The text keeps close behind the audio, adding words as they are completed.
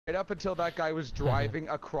Right up until that guy was driving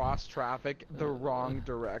across traffic the wrong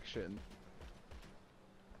direction.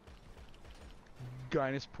 Guy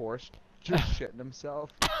in his Porsche just shitting himself.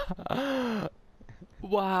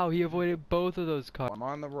 Wow, he avoided both of those cars. I'm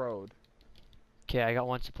on the road. Okay, I got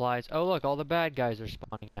one supplies. Oh look, all the bad guys are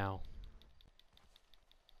spawning now.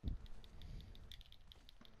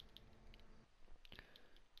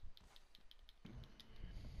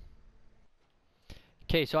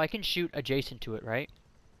 Okay, so I can shoot adjacent to it, right?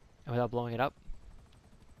 And without blowing it up?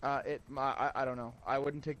 I don't know. I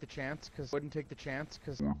wouldn't take the chance, cause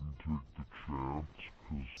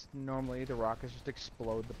normally the rockets just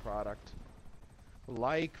explode the product.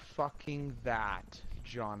 Like fucking that,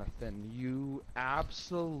 Jonathan. You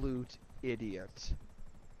absolute idiot.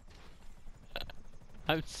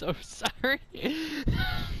 I'm so sorry.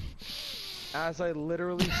 As I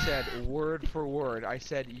literally said, word for word, I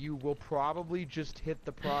said you will probably just hit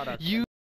the product. You